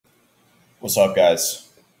What's up, guys?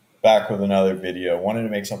 Back with another video. Wanted to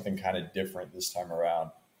make something kind of different this time around.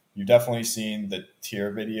 You've definitely seen the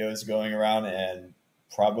tier videos going around, and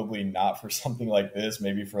probably not for something like this,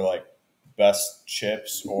 maybe for like best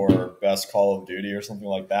chips or best Call of Duty or something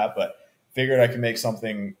like that. But figured I could make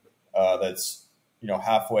something that's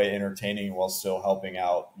halfway entertaining while still helping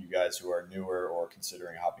out you guys who are newer or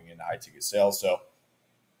considering hopping into high ticket sales. So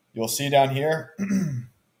you'll see down here,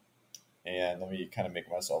 and let me kind of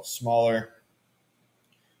make myself smaller.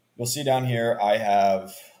 You'll see down here I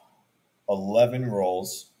have 11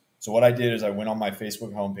 roles. So what I did is I went on my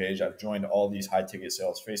Facebook homepage. I've joined all these high ticket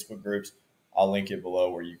sales Facebook groups. I'll link it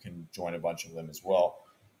below where you can join a bunch of them as well.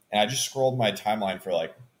 And I just scrolled my timeline for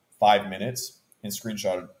like 5 minutes and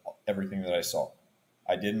screenshotted everything that I saw.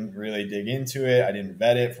 I didn't really dig into it. I didn't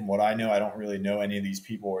vet it. From what I know, I don't really know any of these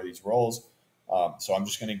people or these roles. So I'm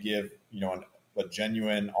just going to give a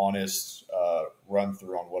genuine, honest run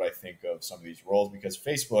through on what I think of some of these roles, because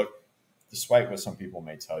Facebook, despite what some people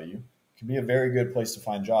may tell you, can be a very good place to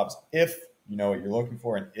find jobs if you know what you're looking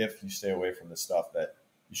for and if you stay away from the stuff that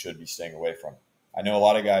you should be staying away from. I know a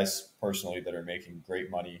lot of guys personally that are making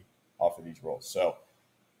great money off of these roles. So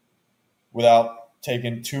without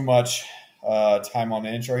taking too much time on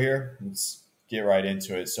the intro here, let's get right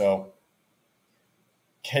into it. So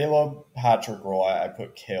Caleb Patrick role, I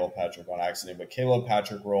put Caleb Patrick on accident, but Caleb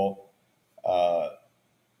Patrick role,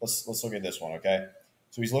 let's look at this one, okay?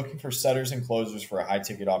 So he's looking for setters and closers for a high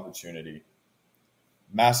ticket opportunity.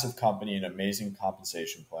 Massive company and amazing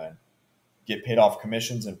compensation plan. Get paid off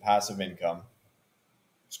commissions and passive income.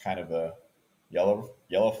 It's kind of a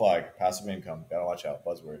yellow flag, passive income. Gotta watch out,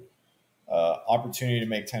 buzzword. Opportunity to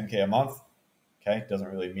make 10K a month. Okay, doesn't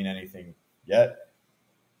really mean anything yet.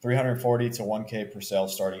 340 to 1K per sale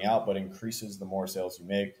starting out, but increases the more sales you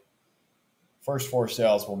make. First 4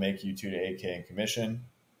 sales will make you 2 to 8K in commission,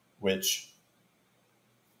 which,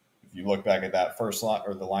 if you look back at that first line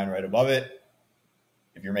or the line right above it,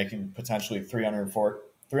 if you're making potentially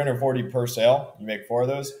 340 per sale, you make 4 of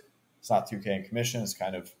those. It's not 2K in commission. It's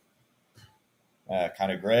kind of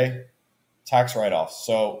gray. Tax write-offs.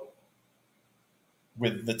 So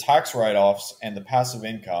with the tax write-offs and the passive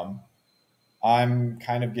income, I'm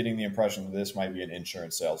kind of getting the impression that this might be an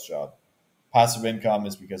insurance sales job. Passive income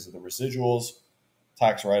is because of the residuals.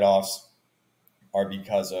 Tax write-offs are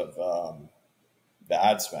because of the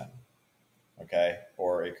ad spend, okay?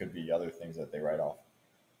 Or it could be other things that they write off.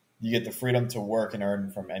 You get the freedom to work and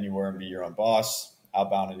earn from anywhere and be your own boss.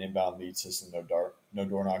 Outbound and inbound lead system, no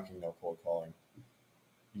door knocking, no cold calling.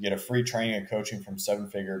 You get a free training and coaching from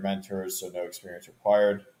 7-figure mentors, so no experience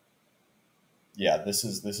required. Yeah, this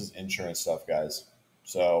is insurance stuff, guys.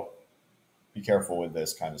 So be careful with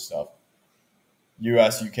this kind of stuff.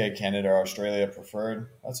 US, UK, Canada, Australia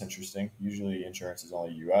preferred. That's interesting. Usually insurance is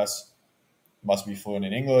only US. Must be fluent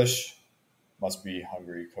in English. Must be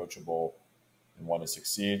hungry, coachable, and want to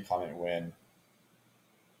succeed. Comment win.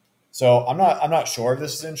 So I'm not sure if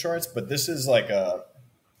this is insurance, but this is like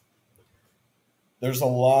there's a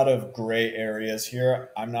lot of gray areas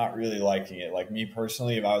here. I'm not really liking it. Like me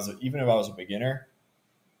personally, if I was a beginner,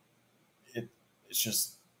 it's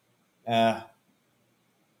just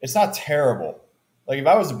it's not terrible. Like if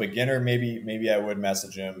I was a beginner, maybe I would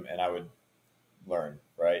message him and I would learn,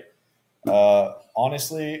 right?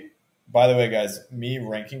 Honestly, by the way, guys, me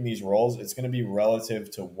ranking these roles, it's going to be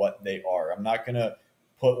relative to what they are. I'm not going to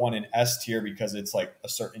put one in S tier because it's like a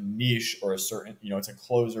certain niche or a certain, it's a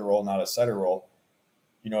closer role, not a setter role.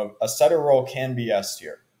 A setter role can be S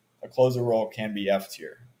tier. A closer role can be F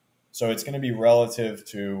tier. So it's going to be relative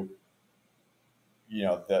to,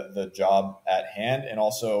 the job at hand, and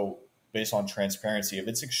also based on transparency. If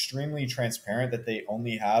it's extremely transparent that they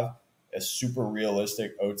only have a super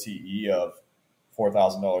realistic OTE of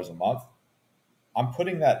 $4,000 a month, I'm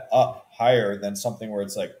putting that up higher than something where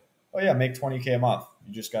it's like, oh yeah, make 20K a month.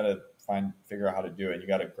 You just got to figure out how to do it. You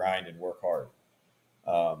got to grind and work hard.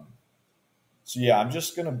 So yeah, I'm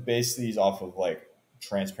just going to base these off of like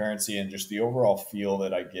transparency and just the overall feel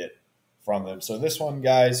that I get from them. So this one,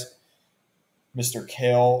 guys, Mr.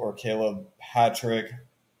 Kale or Caleb Patrick,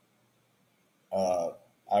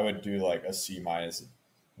 I would do like a C minus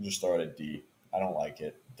and just throw it a D. I don't like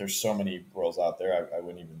it. There's so many roles out there. I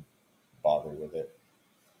wouldn't even bother with it.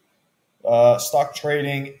 Stock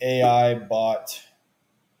trading, AI bot.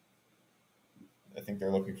 I think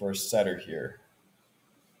they're looking for a setter here.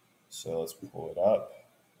 So let's pull it up.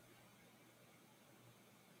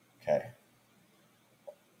 Okay.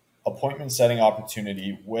 Appointment setting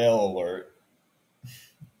opportunity, whale alert,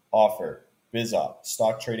 offer, BizOp,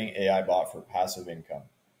 stock trading AI bot for passive income.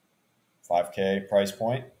 5K price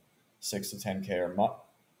point, 6 to 10K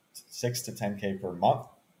 6 to 10K per month.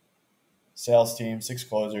 Sales team, 6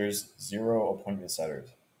 closers, 0 appointment setters.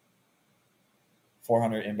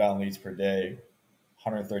 400 inbound leads per day,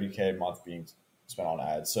 130K a month being spent on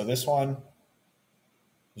ads. So this one,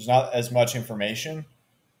 there's not as much information,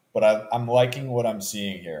 but I'm liking what I'm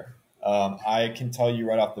seeing here. I can tell you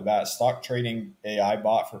right off the bat, stock trading AI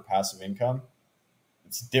bot for passive income,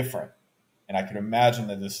 it's different. And I could imagine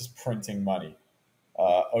that this is printing money.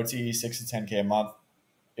 OTE 6 to 10K a month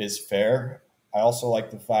is fair. I also like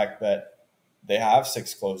the fact that they have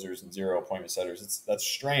 6 closers and 0 appointment setters. That's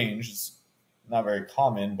strange. It's not very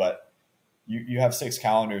common, but you have 6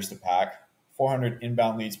 calendars to pack, 400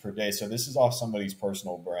 inbound leads per day. So this is off somebody's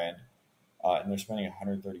personal brand, and they're spending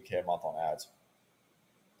 130K a month on ads.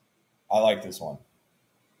 I like this one.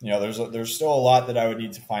 There's still a lot that I would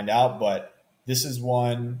need to find out, but this is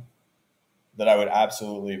one that I would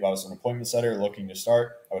absolutely, if I was an appointment setter looking to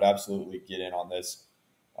start, I would absolutely get in on this.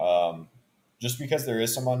 Just because there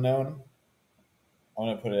is some unknown, I'm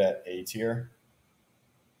going to put it at A tier.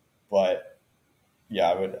 But yeah,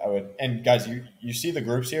 I would. And guys, you see the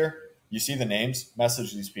groups here, you see the names,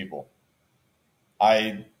 message these people.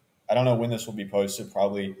 I don't know when this will be posted,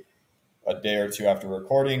 probably a day or two after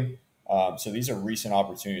recording. So these are recent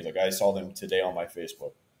opportunities. Like I saw them today on my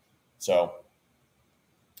Facebook. So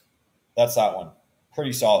that's that one.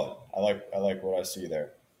 Pretty solid. I like what I see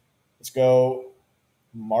there. Let's go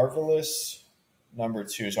Marvelous number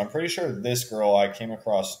 2. So I'm pretty sure this girl, I came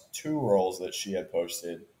across 2 roles that she had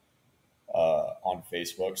posted on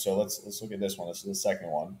Facebook. So let's look at this one. This is the second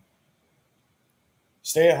one.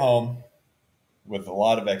 Stay at home with a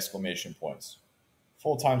lot of exclamation points.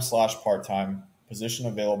 Full-time / part-time, position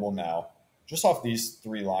available now. Just off these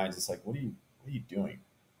 3 lines, it's like, what are you doing?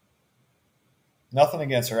 Nothing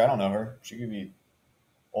against her. I don't know her. She could be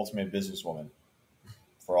ultimate businesswoman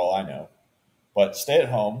for all I know. But stay at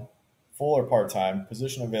home, full or part-time,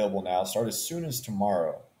 position available now, start as soon as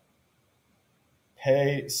tomorrow.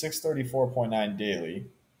 Pay $634.9 daily,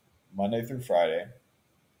 Monday through Friday.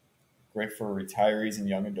 Great for retirees and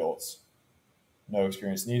young adults. No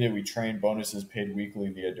experience needed. We train, bonuses paid weekly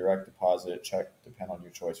via direct deposit. Check, depend on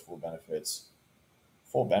your choice. Full benefits.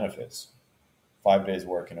 Full benefits. 5 days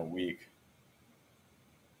work in a week.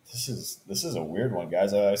 This is a weird one,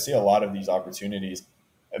 guys. I see a lot of these opportunities.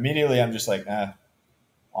 Immediately, I'm just like,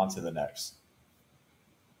 on to the next.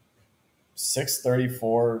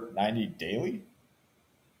 $634.90 daily.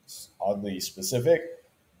 It's oddly specific.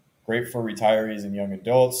 Great for retirees and young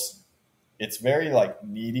adults. It's very like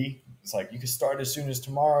needy. It's like you can start as soon as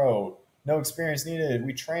tomorrow. No experience needed.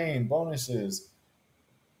 We train, bonuses.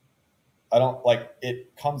 I don't like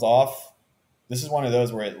it comes off. This is one of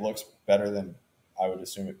those where it looks better than I would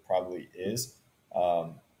assume it probably is.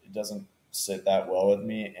 It doesn't sit that well with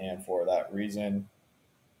me, and for that reason,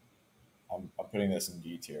 I'm putting this in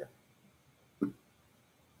D tier.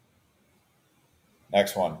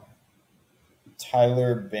 Next one,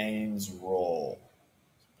 Tyler Baines' role.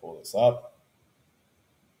 Let's pull this up.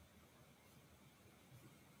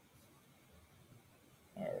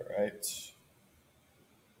 All right.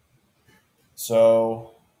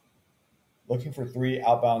 So, looking for 3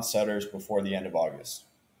 outbound setters before the end of August.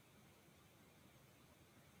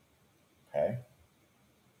 Okay.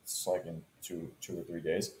 It's like in two or 3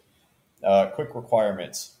 days. Quick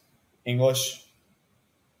requirements. English,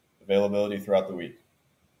 availability throughout the week.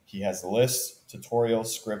 He has lists, tutorials,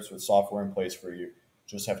 scripts with software in place for you.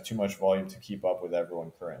 Just have too much volume to keep up with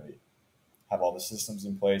everyone currently. Have all the systems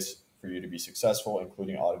in place for you to be successful,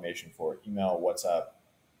 including automation for email, WhatsApp,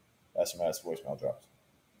 SMS, voicemail drops.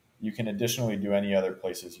 You can additionally do any other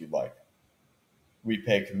places you'd like. We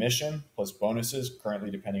pay commission plus bonuses,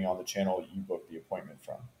 currently depending on the channel you book the appointment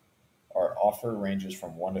from. Our offer ranges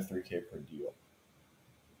from 1 to 3K per deal.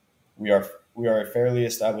 We are a fairly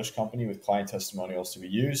established company with client testimonials to be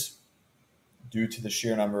used. Due to the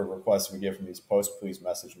sheer number of requests we get from these posts, please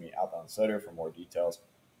message me Outbound Setter for more details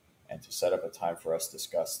and to set up a time for us to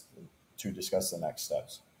discuss the next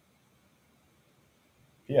steps.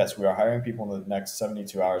 P.S. We are hiring people in the next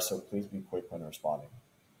 72 hours, so please be quick when responding.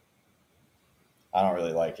 I don't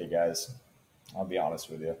really like it, guys. I'll be honest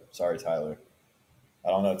with you. Sorry, Tyler. I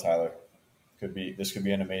don't know, Tyler. This could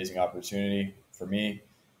be an amazing opportunity for me.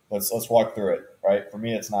 Let's walk through it, right? For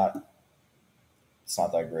me, it's not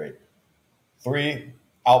that great. 3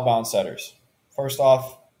 outbound setters. First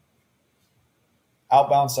off,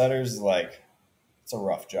 outbound setters is like, it's a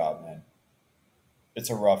rough job, man. It's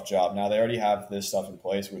a rough job. Now they already have this stuff in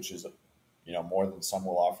place, which is, more than some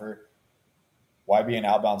will offer. Why be an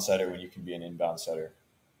outbound setter when you can be an inbound setter?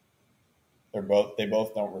 They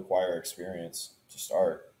both don't require experience to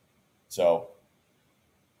start. So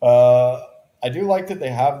I do like that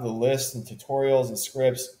they have the list and tutorials and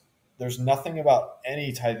scripts. There's nothing about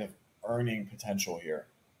any type of earning potential here.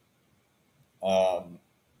 Um,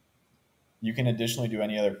 you can additionally do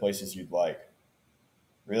any other places you'd like.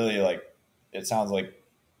 Really, like it sounds like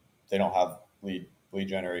they don't have lead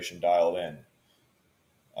generation dialed in,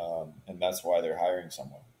 and that's why they're hiring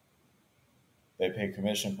someone. They pay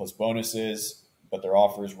commission plus bonuses, but their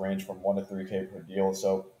offers range from 1 to 3K per deal.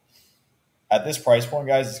 So at this price point,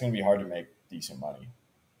 guys, it's going to be hard to make decent money.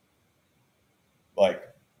 Like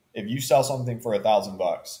if you sell something for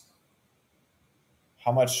 $1,000,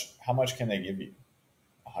 how much can they give you?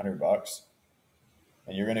 $100,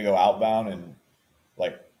 and you're going to go outbound and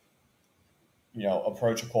like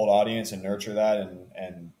approach a cold audience and nurture that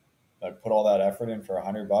and like put all that effort in for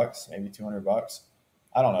 $100, maybe $200.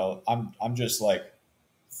 I don't know. I'm just like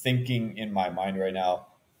thinking in my mind right now,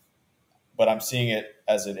 but I'm seeing it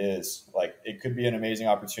as it is. Like it could be an amazing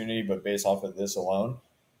opportunity, but based off of this alone,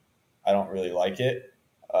 I don't really like it.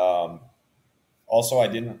 Also, I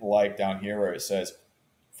didn't like down here where it says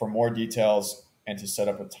for more details and to set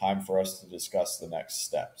up a time for us to discuss the next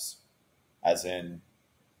steps, as in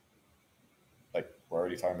like we're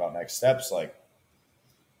already talking about next steps. Like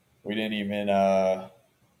we didn't even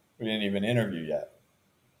interview yet.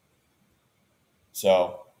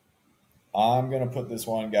 So I'm gonna put this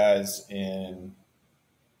one, guys, in.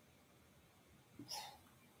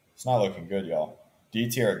 It's not looking good, y'all. D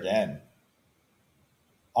tier again.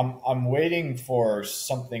 I'm waiting for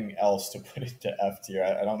something else to put into F tier.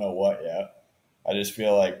 I don't know what yet. I just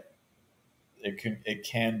feel like it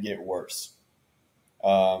can get worse.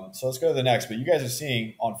 So let's go to the next. But you guys are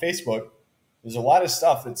seeing on Facebook, there's a lot of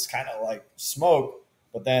stuff that's kind of like smoke.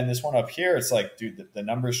 But then this one up here, it's like, dude, the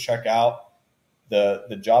numbers check out.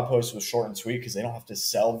 The job post was short and sweet because they don't have to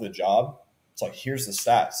sell the job. It's like, here's the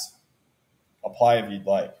stats. Apply if you'd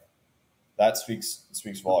like. That speaks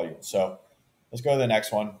volume. So let's go to the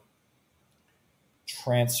next one.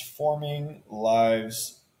 Transforming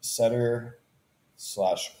lives setter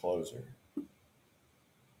 / closer.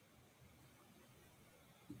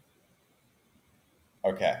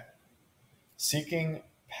 Okay. Seeking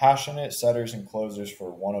passionate setters and closers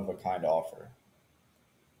for one-of-a-kind offer.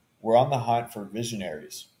 We're on the hunt for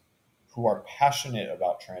visionaries who are passionate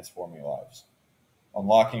about transforming lives,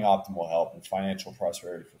 unlocking optimal health and financial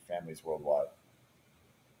prosperity for families worldwide.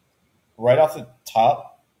 Right off the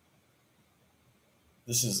top,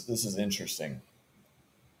 this is interesting.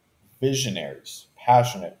 Visionaries,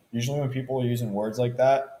 passionate. Usually when people are using words like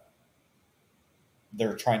that,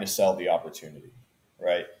 they're trying to sell the opportunity,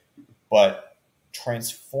 right? But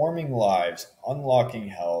transforming lives, unlocking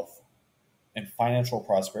health, and financial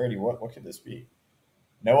prosperity, what could this be?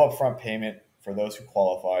 No upfront payment for those who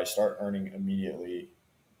qualify. Start earning immediately.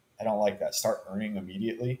 I don't like that. Start earning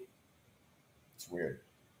immediately. It's weird.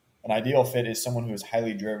 An ideal fit is someone who is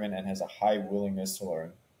highly driven and has a high willingness to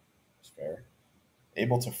learn. It's fair.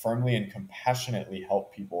 Able to firmly and compassionately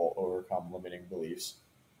help people overcome limiting beliefs.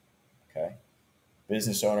 Okay.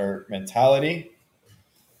 Business owner mentality.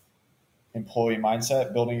 Employee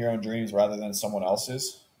mindset, building your own dreams rather than someone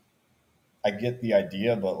else's. I get the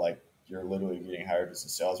idea, but like you're literally getting hired as a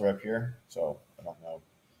sales rep here. So I don't know.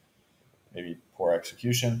 Maybe poor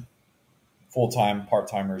execution. Full-time,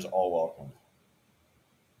 part-timers, all welcome.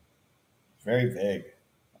 Very vague.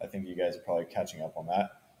 I think you guys are probably catching up on that.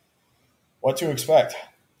 What to expect?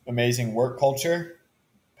 Amazing work culture.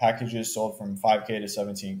 Packages sold from 5K to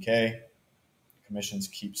 17K. Commissions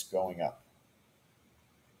keeps going up.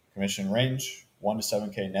 Commission range 1 to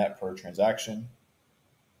 7K net per transaction.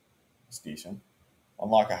 It's decent.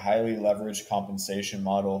 Unlock a highly leveraged compensation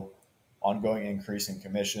model. Ongoing increase in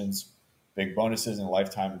commissions. Big bonuses and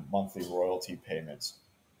lifetime monthly royalty payments.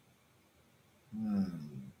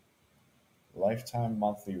 Lifetime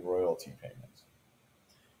monthly royalty payments.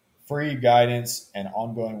 Free guidance and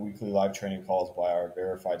ongoing weekly live training calls by our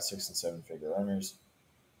verified 6- and 7-figure earners.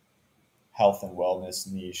 Health and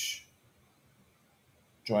wellness niche.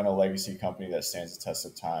 Join a legacy company that stands the test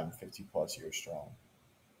of time, 50 plus years strong.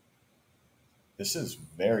 This is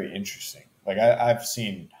very interesting. Like I've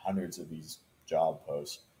seen hundreds of these job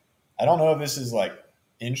posts. I don't know if this is like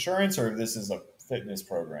insurance or if this is a fitness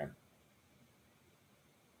program.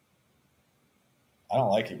 I don't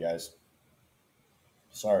like it, guys.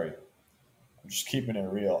 Sorry. I'm just keeping it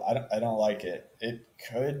real. I don't like it. It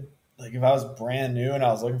could, like if I was brand new and I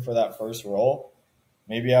was looking for that first role,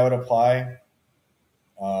 maybe I would apply.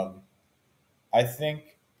 I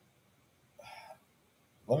think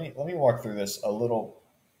let me walk through this a little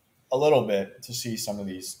bit to see some of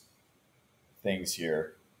these things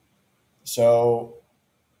here. So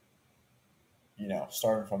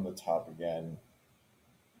starting from the top again.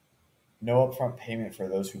 No upfront payment for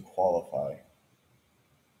those who qualify.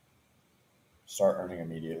 Start earning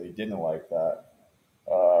immediately. Didn't like that.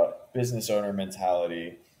 Business owner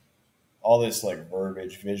mentality. All this like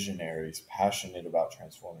verbiage, visionaries, passionate about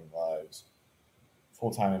transforming lives.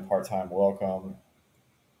 Full time and part time welcome.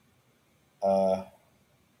 Uh,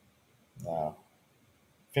 no.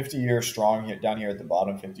 50 years strong here, down here at the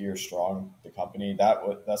bottom. 50 years strong. The company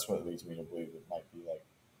that's what leads me to believe it might be like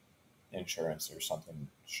insurance or something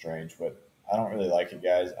strange. But I don't really like it,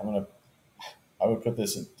 guys. I would put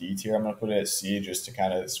this in D tier. I'm gonna put it at C just to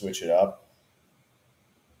kind of switch it up.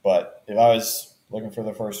 But if I was looking for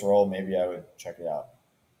the first role, maybe I would check it out.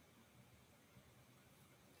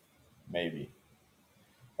 Maybe.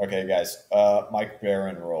 Okay, guys. Mike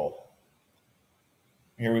Barron role.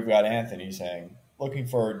 Here we've got Anthony saying, looking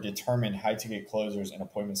for determined high ticket closers and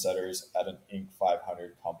appointment setters at an Inc.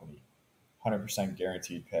 500 company, 100%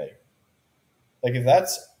 guaranteed pay. Like if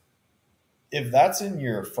that's in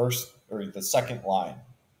your first or the second line,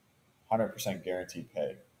 100% guaranteed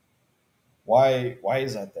pay. Why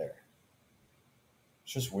is that there?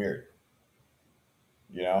 It's just weird,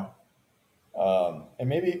 you know. And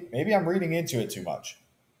maybe I'm reading into it too much.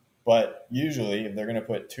 But usually, if they're going to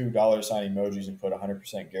put $2 sign emojis and put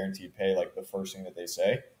 100% guaranteed pay, like the first thing that they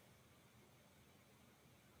say,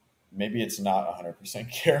 maybe it's not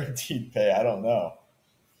 100% guaranteed pay. I don't know.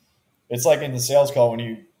 It's like in the sales call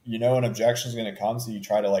when you know an objection is going to come, so you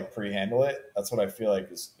try to like pre-handle it. That's what I feel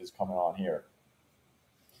like is coming on here.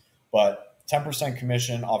 But 10%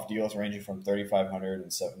 commission off deals ranging from 3,500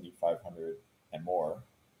 and 7,500 and more.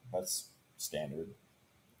 That's standard.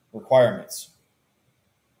 Requirements.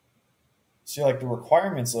 See, like the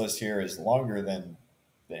requirements list here is longer than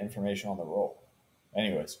the information on the role.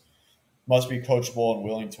 Anyways, must be coachable and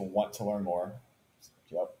willing to want to learn more.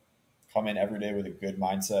 Yep. Come in every day with a good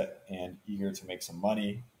mindset and eager to make some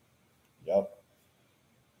money. Yep.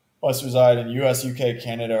 Must reside in US, UK,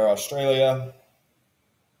 Canada, or Australia.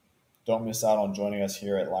 Don't miss out on joining us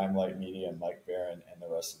here at Limelight Media and Mike Barron and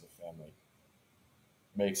the rest of the family.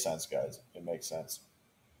 Makes sense, guys. It makes sense.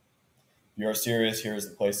 If you are serious, here is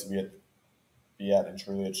the place to be at and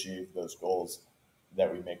truly achieve those goals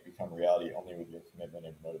that we make become reality only with your commitment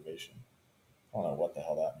and motivation. I don't know what the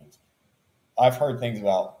hell that means. I've heard things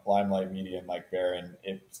about Limelight Media and Mike Barron.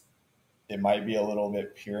 It might be a little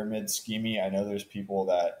bit pyramid schemy. I know there's people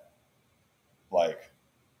that like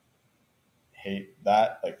hate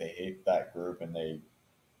that, like they hate that group and they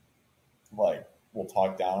like will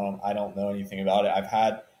talk down on them. I don't know anything about it. I've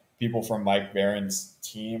had people from Mike Barron's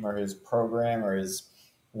team or his program or his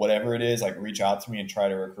whatever it is, like reach out to me and try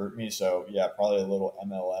to recruit me. So yeah, probably a little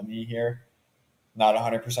MLM-y here. Not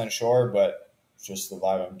 100% sure, but just the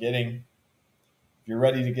vibe I'm getting. If you're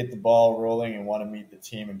ready to get the ball rolling and want to meet the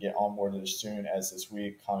team and get onboarded as soon as this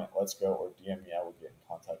week, comment "Let's go" or DM me. I will get in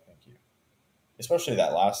contact. Thank you. Especially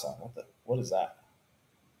that last one. What is that?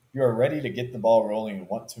 You are ready to get the ball rolling and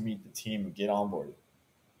want to meet the team and get onboarded.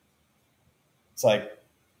 It's like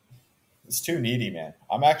it's too needy, man.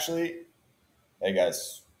 Hey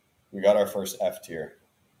guys, we got our first F tier.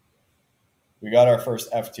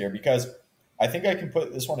 Because I think I can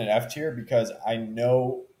put this one in F tier because I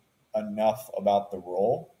know enough about the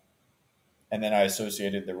role and then I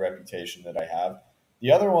associated the reputation that I have.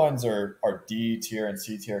 The other ones are D tier and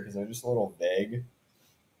C tier because they're just a little vague.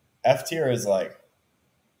 F tier is like,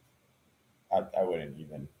 I wouldn't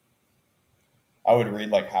even, I would read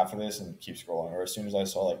like half of this and keep scrolling. Or as soon as I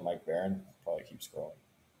saw like Mike Barron, I'd probably keep scrolling.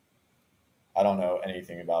 I don't know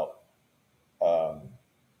anything about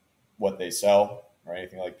what they sell or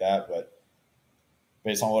anything like that, but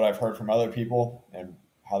based on what I've heard from other people and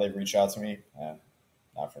how they've reached out to me,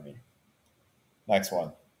 not for me. Next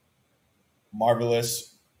one.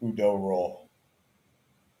 Marvelous Udo role.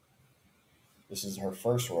 This is her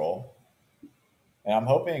first role. And I'm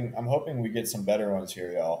hoping we get some better ones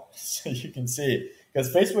here, y'all. So you can see.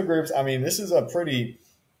 Because Facebook groups, I mean, this is a pretty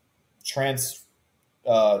transparent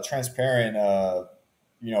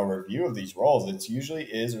review of these roles. It usually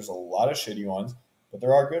is. There's a lot of shitty ones, but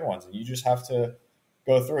there are good ones. And you just have to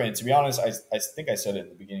go through it. And to be honest, I think I said it in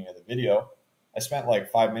the beginning of the video. I spent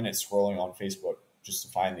like 5 minutes scrolling on Facebook just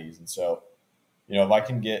to find these. And so, if I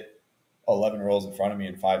can get 11 roles in front of me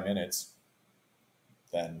in 5 minutes,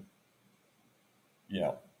 then,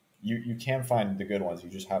 you can find the good ones. You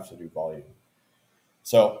just have to do volume.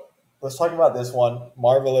 So let's talk about this one.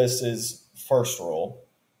 Marvelous's first role.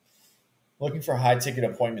 Looking for high ticket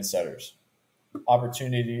appointment setters.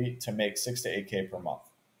 Opportunity to make 6 to 8K per month.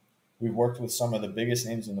 We've worked with some of the biggest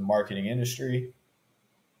names in the marketing industry.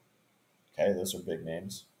 Okay, those are big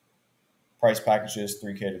names. Price packages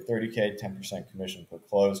 3K to 30K, 10% commission per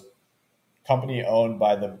close. Company owned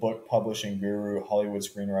by the book publishing guru, Hollywood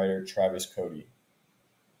screenwriter Travis Cody.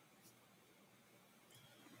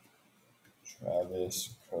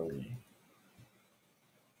 Travis Cody.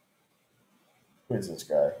 Who is this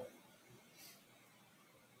guy?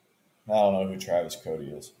 I don't know who Travis Cody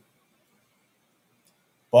is.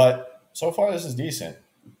 But so far, this is decent.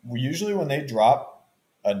 Usually, when they drop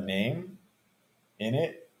a name in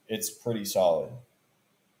it, it's pretty solid.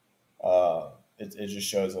 It just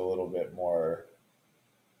shows a little bit more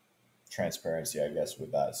transparency, I guess,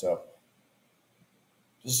 with that. So,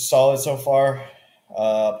 just solid so far.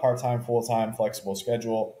 Part-time, full-time, flexible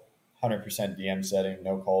schedule, 100% DM setting,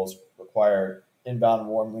 no calls required, inbound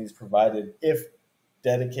warm leads provided if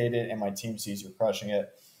dedicated and my team sees you're crushing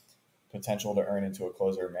it. Potential to earn into a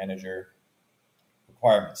closer or manager.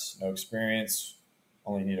 Requirements: no experience,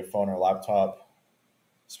 only need a phone or laptop,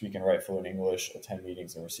 speak and write fluent English, attend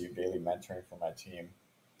meetings and receive daily mentoring from my team,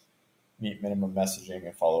 meet minimum messaging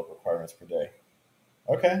and follow-up requirements per day.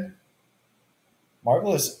 Okay.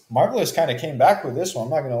 Marvelous kind of came back with this one.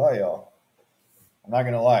 I'm not going to lie, y'all. I'm not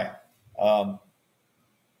going to lie.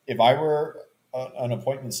 If I were an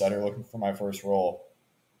appointment setter looking for my first role,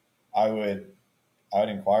 I would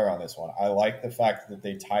inquire on this one. I like the fact that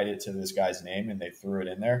they tied it to this guy's name and they threw it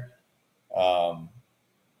in there.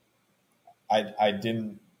 I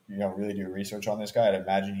didn't, really do research on this guy. I'd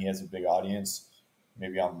imagine he has a big audience,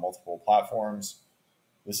 maybe on multiple platforms.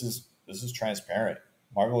 This is transparent.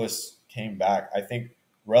 Marvelous came back. I think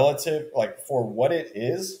relative, like for what it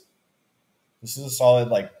is, this is a solid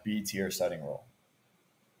like B tier setting role.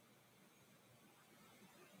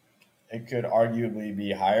 It could arguably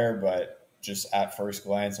be higher, but just at first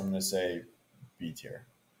glance, I'm going to say B tier.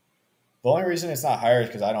 The only reason it's not higher is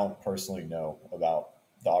because I don't personally know about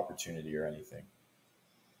the opportunity or anything.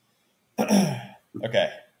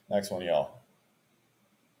 Okay, next one, y'all.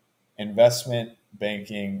 Investment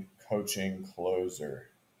banking coaching closer.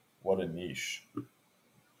 What a niche.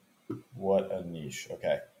 What a niche.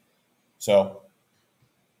 Okay. So,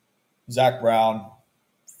 Zach Brown,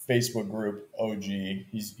 Facebook group, OG.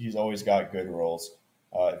 He's always got good roles.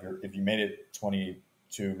 If you made it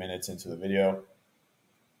 22 minutes into the video,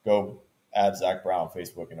 go add Zach Brown on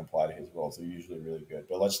Facebook and apply to his roles. They're usually really good.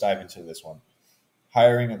 But let's dive into this one.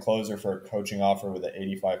 Hiring a closer for a coaching offer with an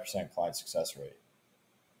 85% client success rate.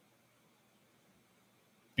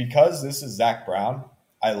 Because this is Zach Brown,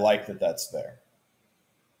 I like that that's there.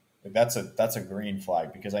 Like that's a green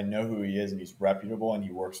flag because I know who he is and he's reputable and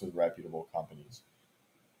he works with reputable companies.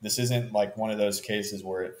 This isn't like one of those cases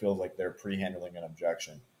where it feels like they're pre-handling an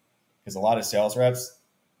objection. Because a lot of sales reps,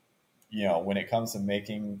 when it comes to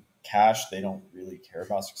making cash, they don't really care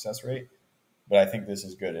about success rate. But I think this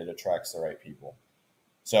is good. It attracts the right people.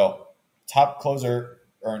 So top closer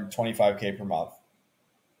earned $25K per month.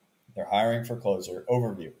 They're hiring for closer.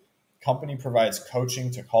 Overview. Company provides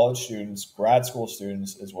coaching to college students, grad school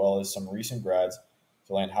students, as well as some recent grads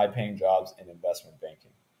to land high-paying jobs in investment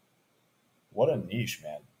banking. What a niche,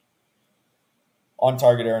 man.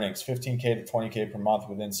 On-target earnings, 15K to 20K per month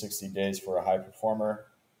within 60 days for a high performer,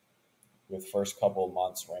 with first couple of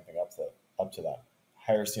months ramping up to that.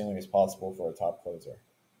 Higher ceiling is possible for a top closer.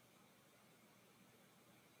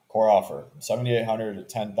 Core offer, $7,800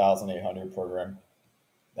 to $10,800 program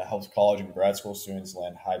that helps college and grad school students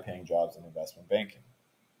land high-paying jobs in investment banking.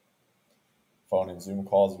 Phone and Zoom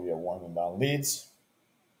calls via warm inbound leads.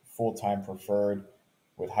 Full-time preferred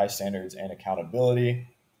with high standards and accountability.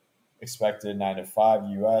 Expected 9 to 5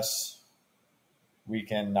 U.S.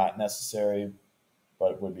 Weekend not necessary,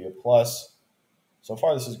 but it would be a plus. So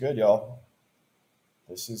far, this is good, y'all.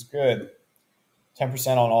 This is good.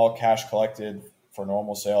 10% on all cash collected for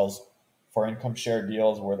normal sales. For income share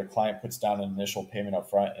deals where the client puts down an initial payment up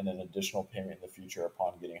front and an additional payment in the future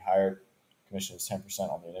upon getting hired, commission is 10%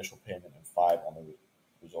 on the initial payment and 5% on the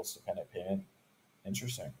results-dependent payment.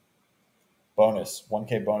 Interesting. Bonus,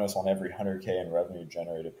 1K bonus on every 100K in revenue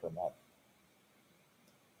generated per month.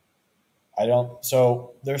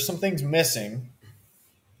 So there's some things missing.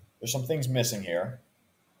 There's some things missing here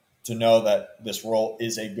to know that this role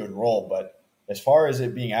is a good role. But as far as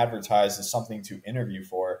it being advertised as something to interview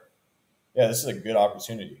for, yeah, this is a good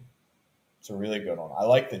opportunity. It's a really good one. I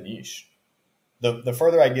like the niche. The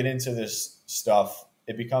further I get into this stuff,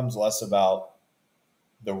 it becomes less about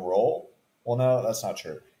the role. Well, no, that's not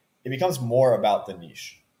true. It becomes more about the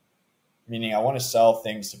niche. Meaning I want to sell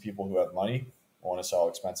things to people who have money. I want to sell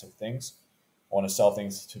expensive things. I want to sell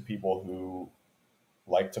things to people who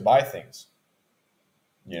like to buy things.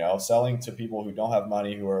 Selling to people who don't have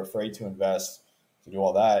money, who are afraid to invest, to do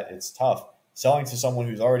all that, it's tough. selling to someone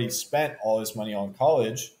who's already spent all this money on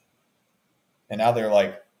college, and now they're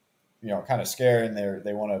like, kind of scared, and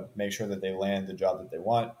they want to make sure that they land the job that they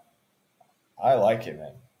want. I like it,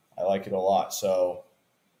 man. I like it a lot. So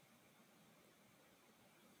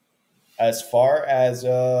as far as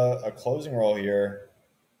a closing role here,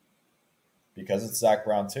 because it's Zach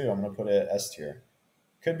Brown too, I'm going to put it at S tier.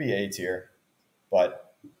 Could be A tier,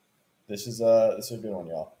 but this is a good one,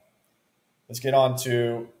 y'all. Let's get on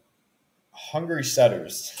to hungry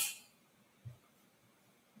setters.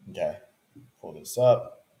 Okay, pull this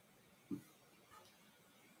up.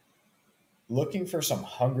 Looking for some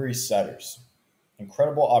hungry setters.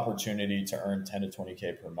 Incredible opportunity to earn 10 to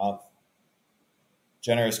 20K per month.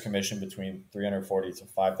 Generous commission between 340 to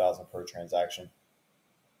 5,000 per transaction.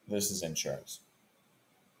 This is insurance.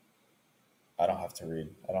 I don't have to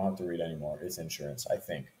read anymore. It's insurance, I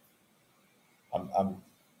think. I'm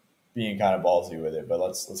being kind of ballsy with it, but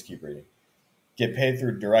let's keep reading. Get paid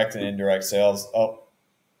through direct and indirect sales.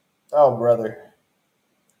 Oh brother.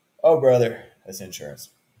 That's insurance.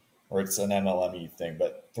 Or it's an MLME thing,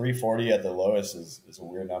 but 340 at the lowest is a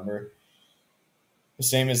weird number. The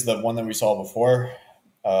same as the one that we saw before.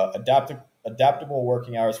 Adaptable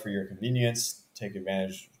working hours for your convenience. Take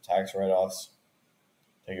advantage of tax write-offs.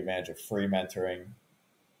 Take advantage of free mentoring.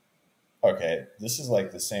 Okay, this is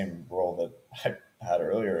like the same role that I had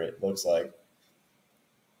earlier, it looks like.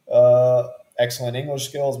 Excellent English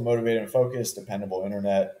skills, motivated and focused, dependable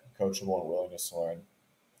internet, coachable and willingness to learn.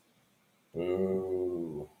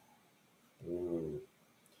 Boo.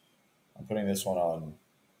 I'm putting this one on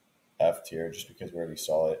F tier just because we already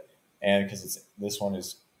saw it, and because this one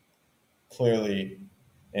is clearly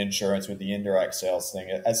insurance with the indirect sales thing.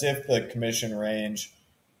 As if the commission range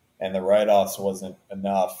and the write-offs wasn't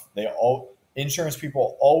enough. Insurance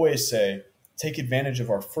people always say, take advantage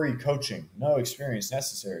of our free coaching. No experience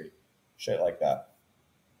necessary. Shit like that.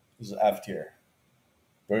 This is F tier.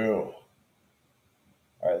 Boo.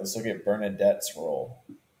 All right, let's look at Bernadette's role.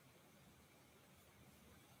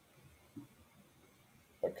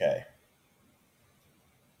 Okay.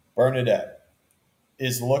 Bernadette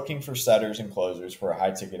is looking for setters and closers for a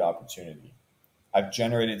high-ticket opportunity. I've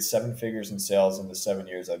generated 7 figures in sales in the 7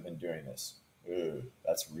 years I've been doing this. Ooh,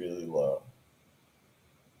 that's really low.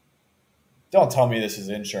 Don't tell me this is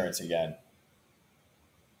insurance again.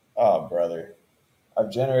 Oh, brother.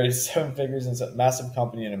 I've generated 7 figures in a massive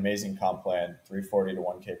company and amazing comp plan, 340 to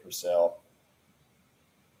 1K per sale.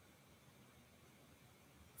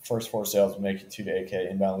 First 4 sales will make you 2 to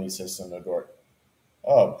 8K. Inbound lead system, no door.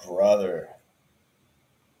 Oh, brother.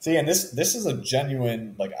 See, and this is a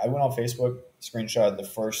genuine, like, I went on Facebook, screenshot the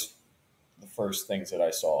first things that I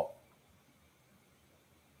saw.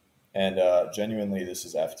 And genuinely, this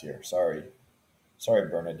is F tier. Sorry,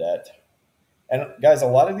 Bernadette. And guys, a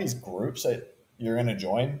lot of these groups that you're going to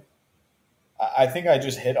join, I think I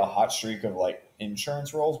just hit a hot streak of like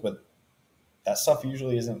insurance roles, but that stuff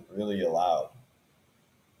usually isn't really allowed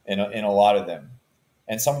in a lot of them.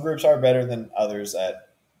 And some groups are better than others at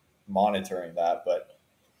monitoring that. But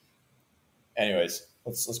anyways,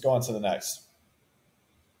 let's go on to the next.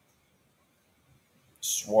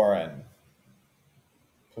 Swarren.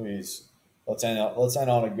 Please, let's end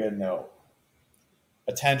on a good note.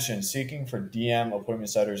 Attention, seeking for DM appointment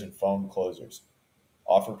setters and phone closers.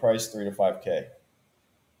 Offer price 3 to 5K.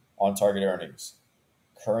 On target earnings.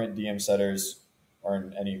 Current DM setters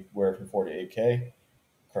earn anywhere from 4 to 8K.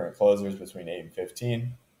 Current closers between 8 and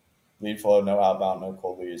 15. Lead flow, no outbound, no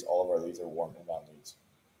cold leads. All of our leads are warm inbound leads.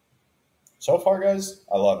 So far, guys,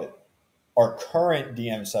 I love it. Our current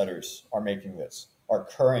DM setters are making this. Our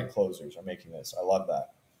current closers are making this. I love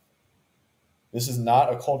that. This is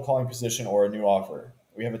not a cold calling position or a new offer.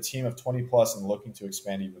 We have a team of 20 plus and looking to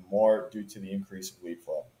expand even more due to the increase of lead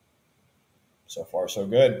flow. So far, so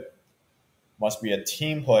good. Must be a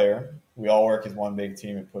team player. We all work as one big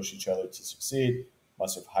team and push each other to succeed.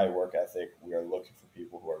 Must have high work ethic. We are looking for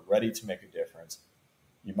people who are ready to make a difference.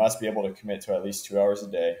 You must be able to commit to at least 2 hours a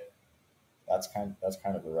day. That's kind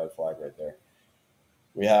of a red flag right there.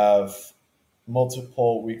 We have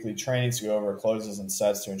multiple weekly trainings to go over closes and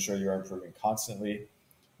sets to ensure you're improving constantly.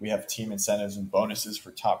 We have team incentives and bonuses for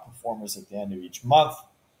top performers at the end of each month.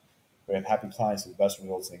 We have happy clients with the best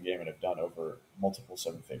results in the game and have done over multiple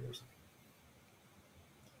 7 figures.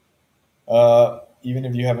 Even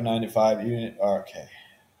if you have a 9 to 5, okay,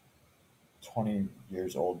 20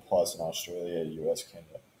 years old plus in Australia, US,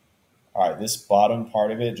 Canada. All right, this bottom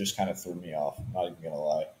part of it just kind of threw me off. I'm not even going to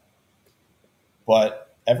lie.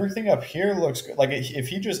 But everything up here looks good. Like if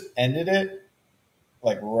he just ended it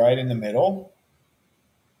like right in the middle,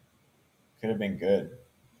 could have been good.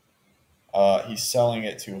 He's selling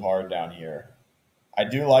it too hard down here. I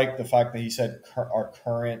do like the fact that he said our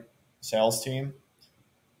current sales team.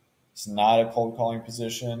 It's not a cold calling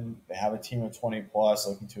position. They have a team of 20 plus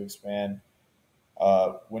looking to expand.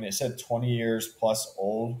 When it said 20 years plus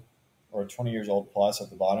old or 20 years old plus at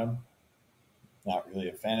the bottom, not really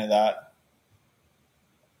a fan of that.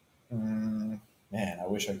 Man, I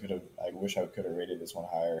wish I could have. I wish I could have rated this one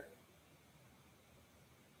higher.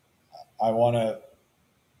 I want to.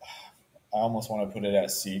 I almost want to put it at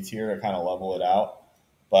C tier to kind of level it out,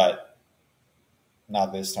 but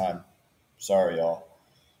not this time. Sorry, y'all.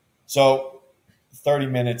 So, 30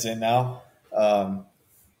 minutes in now.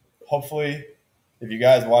 Hopefully, if you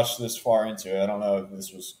guys watched this far into it, I don't know if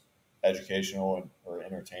this was educational or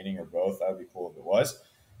entertaining or both. That would be cool if it was.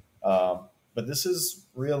 But this is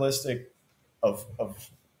realistic of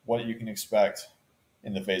what you can expect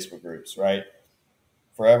in the Facebook groups, right?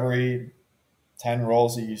 For every 10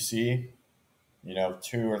 roles that you see,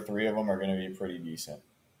 2 or 3 of them are going to be pretty decent,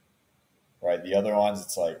 right? The other ones,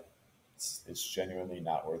 it's like, it's genuinely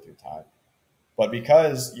not worth your time. But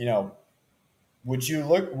because, would you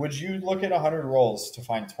look at 100 roles to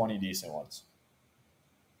find 20 decent ones?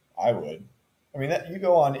 I would. I mean, that you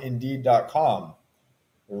go on Indeed.com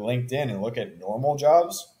or LinkedIn and look at normal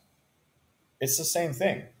jobs, it's the same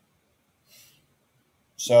thing.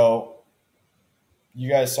 So you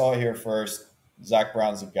guys saw it here first. Zach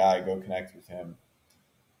Brown's a guy. Go connect with him.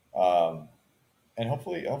 And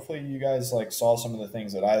hopefully you guys like saw some of the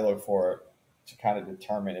things that I look for to kind of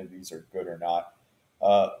determine if these are good or not.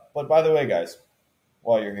 But by the way, guys,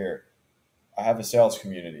 while you're here, I have a sales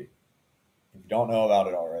community. If you don't know about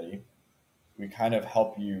it already, we kind of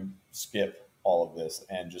help you skip all of this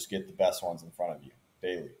and just get the best ones in front of you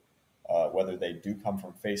daily. Whether they do come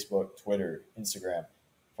from Facebook, Twitter, Instagram,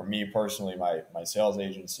 from me personally, my sales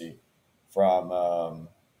agency, from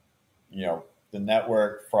the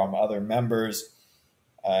network, from other members,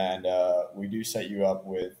 and we do set you up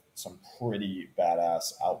with some pretty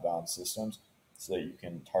badass outbound systems so that you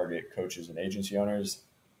can target coaches and agency owners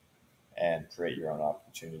and create your own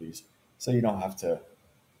opportunities. So you don't have to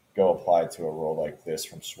go apply to a role like this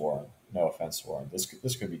from Swarm. No offense, Swarm.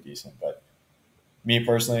 This could be decent, but me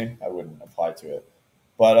personally, I wouldn't apply to it.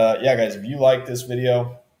 But yeah, guys, if you like this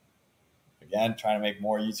video, again, trying to make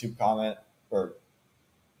more YouTube comment or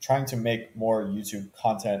trying to make more YouTube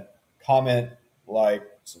content, comment, like,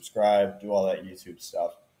 subscribe, do all that YouTube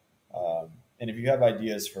stuff. And if you have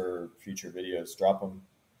ideas for future videos, drop them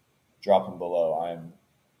below. I'm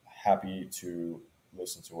happy to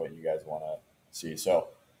listen to what you guys want to see. So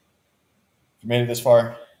if you made it this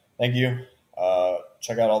far, thank you.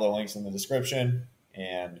 Check out all the links in the description,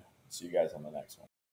 and see you guys on the next one.